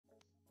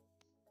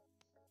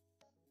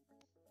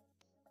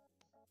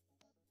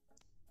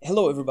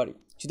Hello everybody.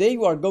 Today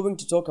we are going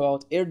to talk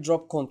about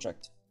airdrop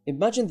contract.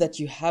 Imagine that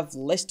you have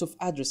list of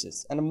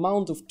addresses and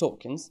amount of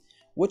tokens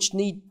which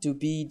need to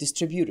be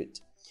distributed.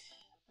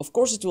 Of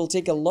course it will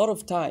take a lot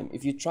of time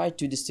if you try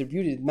to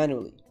distribute it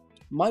manually.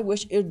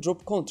 MyWish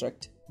airdrop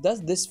contract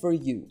does this for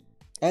you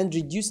and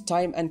reduce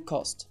time and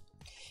cost.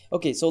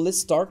 Okay, so let's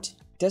start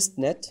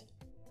testnet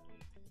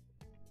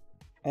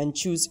and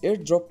choose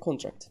airdrop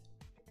contract.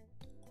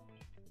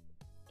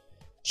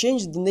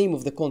 Change the name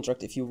of the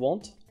contract if you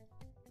want.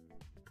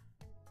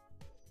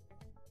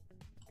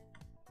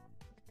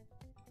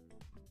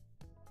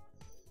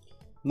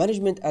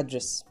 Management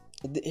address.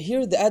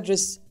 Here the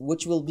address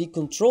which will be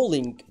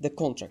controlling the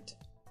contract.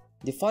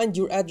 Define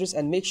your address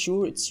and make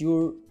sure it's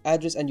your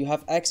address and you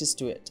have access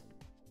to it.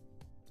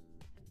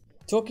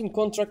 Token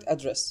contract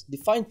address.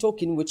 Define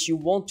token which you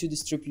want to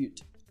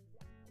distribute.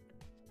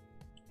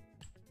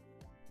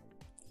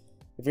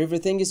 If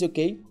everything is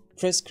okay,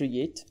 press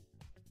create.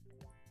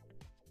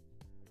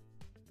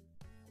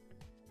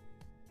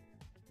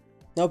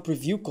 Now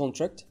preview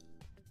contract.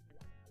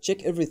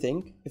 Check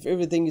everything. If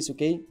everything is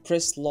okay,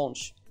 press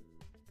launch.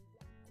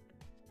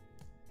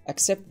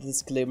 Accept the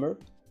disclaimer.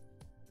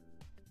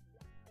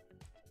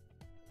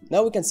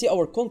 Now we can see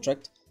our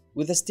contract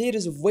with the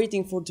status of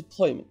waiting for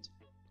deployment.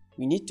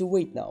 We need to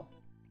wait now.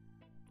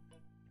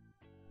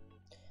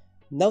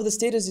 Now the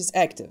status is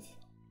active.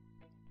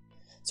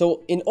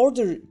 So in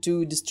order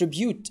to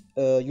distribute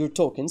your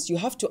tokens, you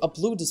have to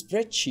upload a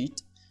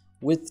spreadsheet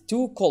with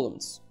two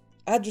columns,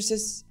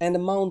 addresses and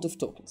amount of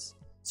tokens.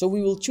 So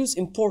we will choose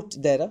import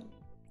data,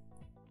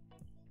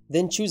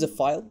 then choose a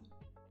file.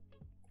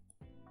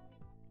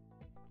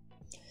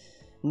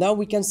 Now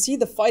we can see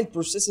the file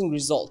processing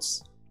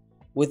results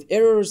with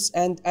errors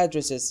and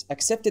addresses,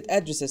 accepted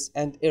addresses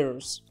and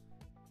errors.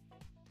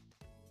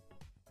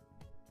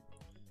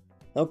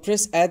 Now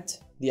press add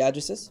the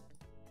addresses.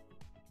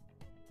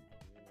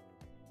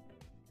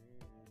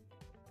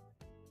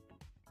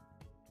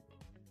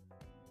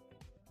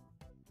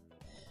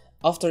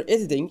 After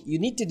editing, you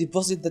need to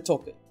deposit the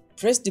token.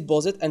 Press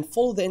deposit and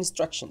follow the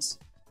instructions.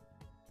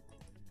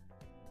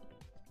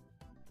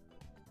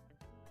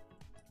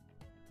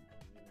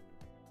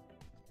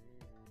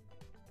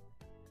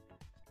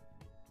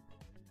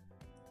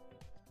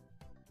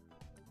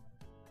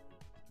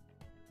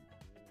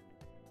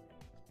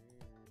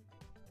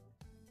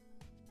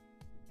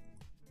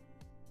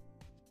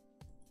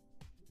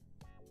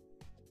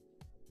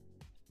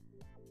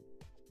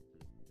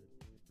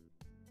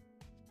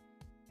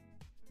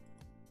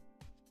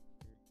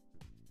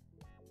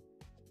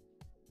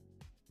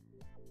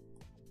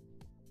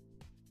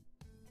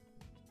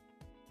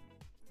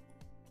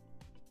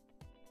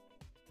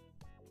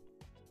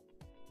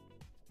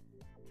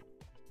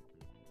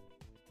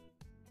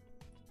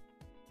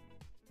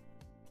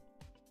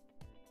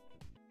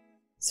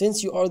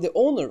 Since you are the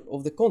owner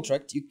of the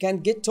contract, you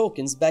can get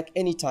tokens back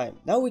anytime.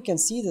 Now we can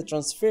see the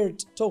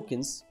transferred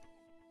tokens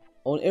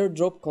on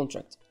airdrop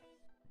contract.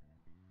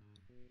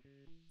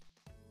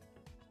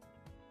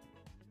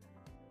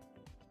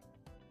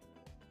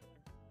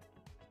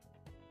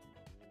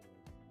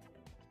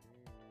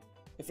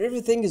 If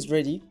everything is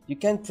ready, you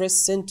can press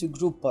send to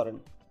group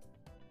button.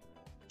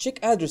 Check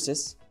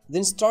addresses,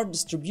 then start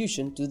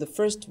distribution to the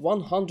first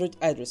 100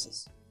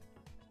 addresses.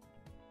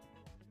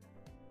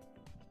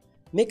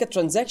 Make a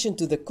transaction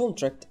to the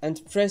contract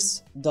and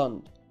press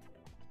done.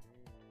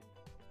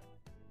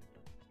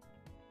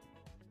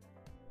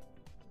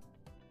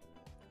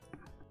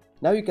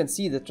 Now you can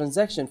see the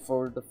transaction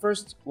for the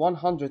first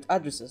 100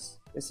 addresses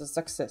is a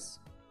success.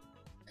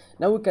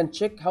 Now we can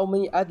check how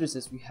many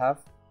addresses we have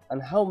and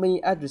how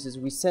many addresses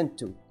we sent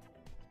to.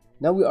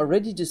 Now we are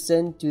ready to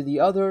send to the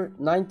other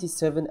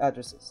 97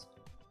 addresses.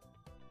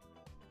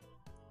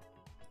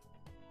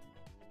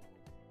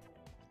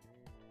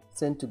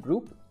 Send to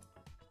group.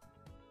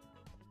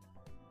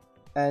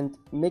 And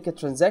make a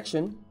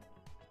transaction,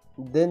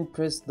 then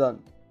press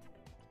done.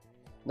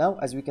 Now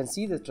as we can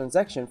see, the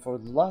transaction for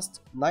the last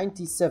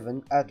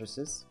 97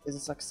 addresses is a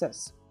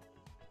success.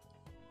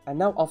 And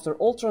now after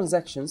all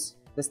transactions,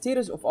 the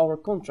status of our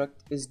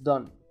contract is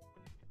done.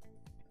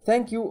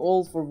 Thank you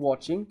all for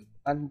watching,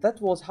 and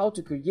that was how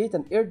to create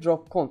an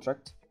airdrop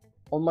contract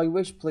on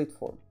MyWish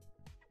platform.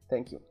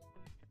 Thank you.